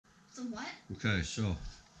The what? Okay, so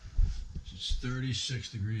it's 36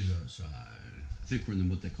 degrees outside. I think we're in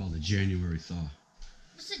what they call the January thaw.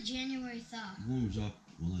 What's a January thaw? It warms up,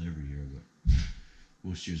 well, not every year, but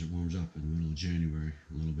most years it warms up in the middle of January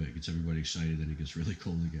a little bit. It gets everybody excited, then it gets really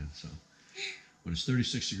cold again. So, but it's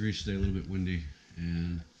 36 degrees today, a little bit windy,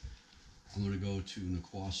 and I'm going to go to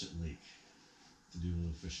Nequasset Lake to do a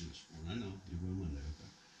little fishing this morning. I know, you go Monday, okay.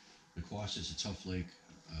 Nequasset's a tough lake,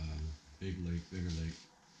 big lake, bigger lake.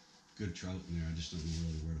 Good trout in there. I just don't know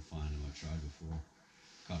really where to find them. I've tried before.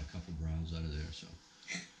 Caught a couple browns out of there, so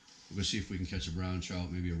we're going to see if we can catch a brown trout,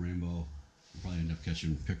 maybe a rainbow. We'll probably end up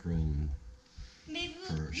catching pickerel and maybe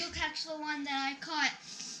perch. you'll catch the one that I caught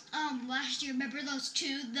last year. Remember those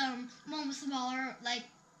two? The one was smaller, like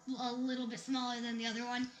a little bit smaller than the other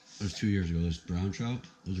one. That was 2 years ago. Those brown trout,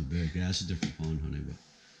 those are big. Yeah, that's a different pond, honey, but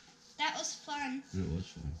That was fun. it was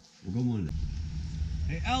fun. We'll go Monday.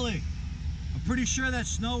 Hey, Ellie, I'm pretty sure that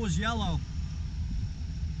snow was yellow.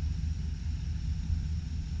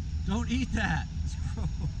 Don't eat that. It's gross.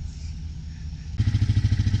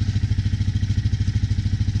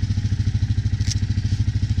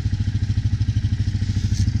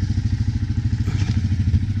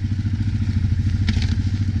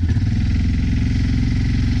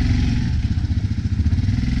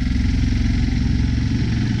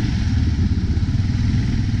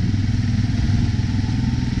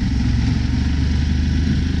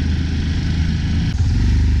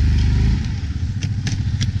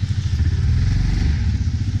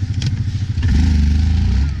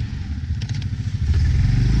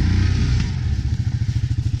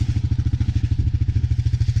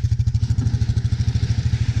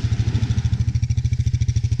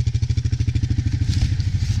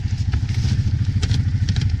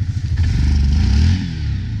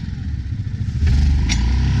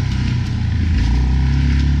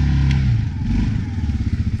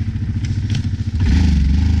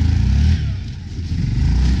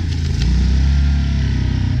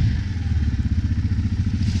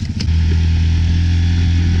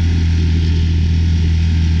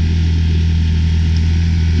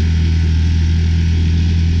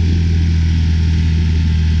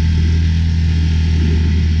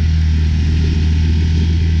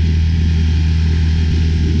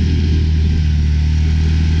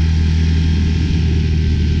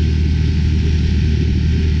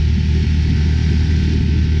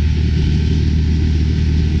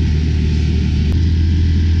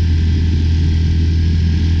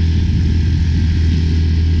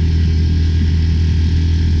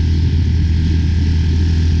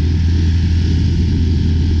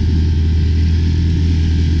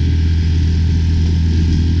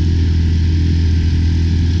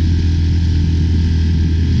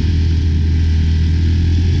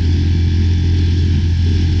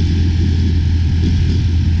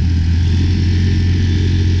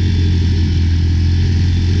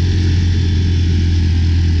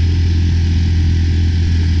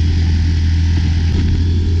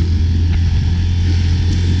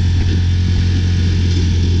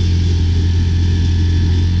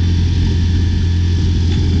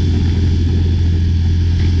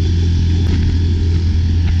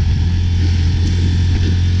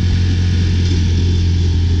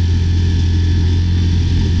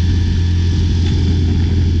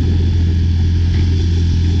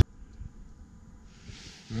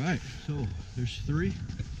 So there's three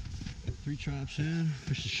traps in.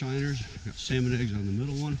 Fish the shiners. Got salmon eggs on the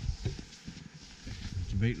middle one.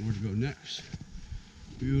 Debating where to go next.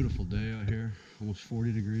 Beautiful day out here. Almost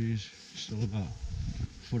 40 degrees. Still about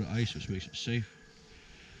a foot of ice, which makes it safe.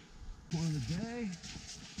 One of the day.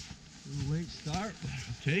 A little late start, but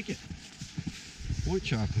I'll take it. Point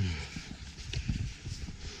chopping.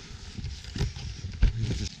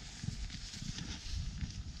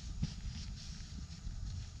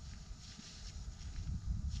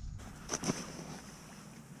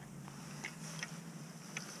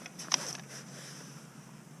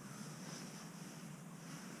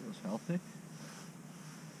 Feels healthy.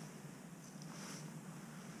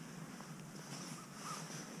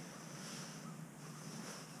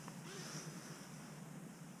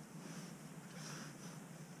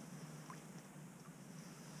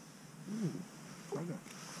 Okay.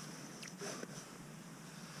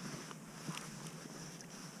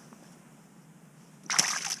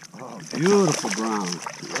 Oh, beautiful brown.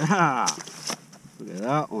 Yeah. Look at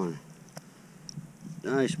that one.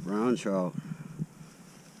 Nice brown trout.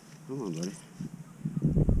 Come on, buddy.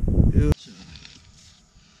 It's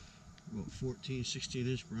about 14,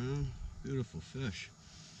 16-inch brown. Beautiful fish.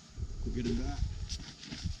 We'll get him back.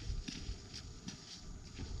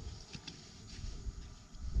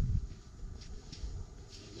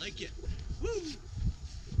 Like it. Woo!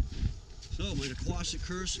 So my Naquasset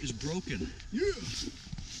curse is broken. Yeah!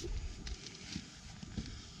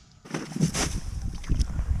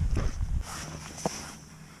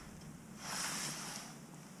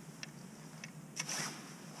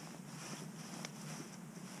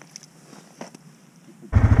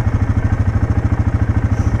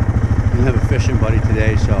 I have a fishing buddy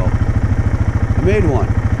today, so I made one.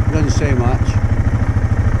 It doesn't say much.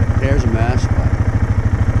 Hair's a mess, but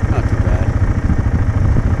not too bad.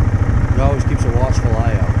 It always keeps a watchful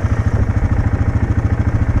eye out.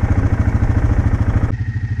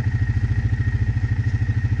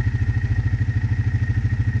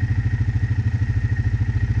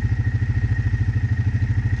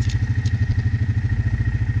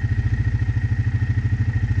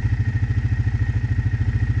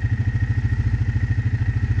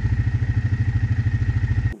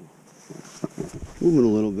 Moving a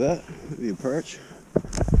little bit, maybe a perch.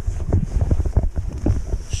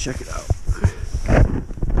 Let's check it out.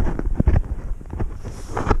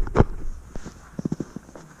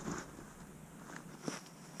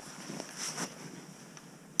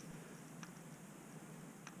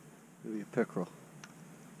 Maybe a pickerel.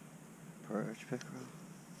 Perch, pickerel.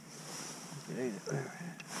 It ain't it.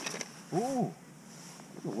 Ooh,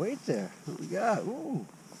 look at weight there. What we got? Ooh.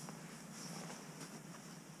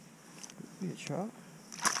 Be a trout.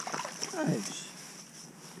 Nice.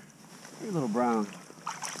 Hey, little brown.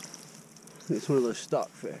 It's one of those stock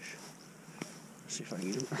fish. Let's see if I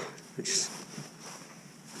can get him. They just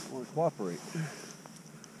want to cooperate.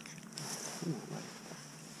 Come on, buddy.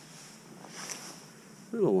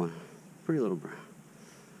 Little one. Pretty little brown.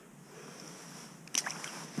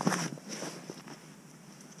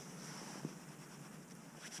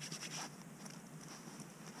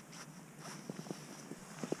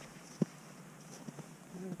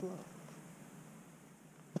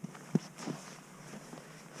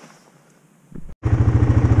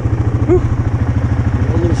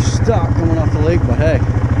 A little stuck coming off the lake, but hey,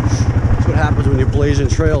 that's what happens when you're blazing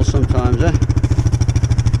trails sometimes, eh?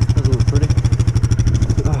 Doesn't look pretty.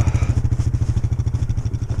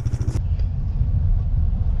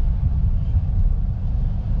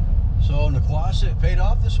 So Naquasset paid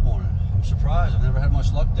off this morning. I'm surprised. I've never had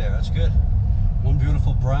much luck there. That's good. One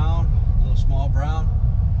beautiful brown, a little small brown,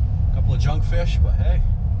 a couple of junk fish, but hey,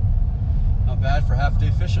 not bad for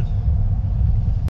half-day fishing.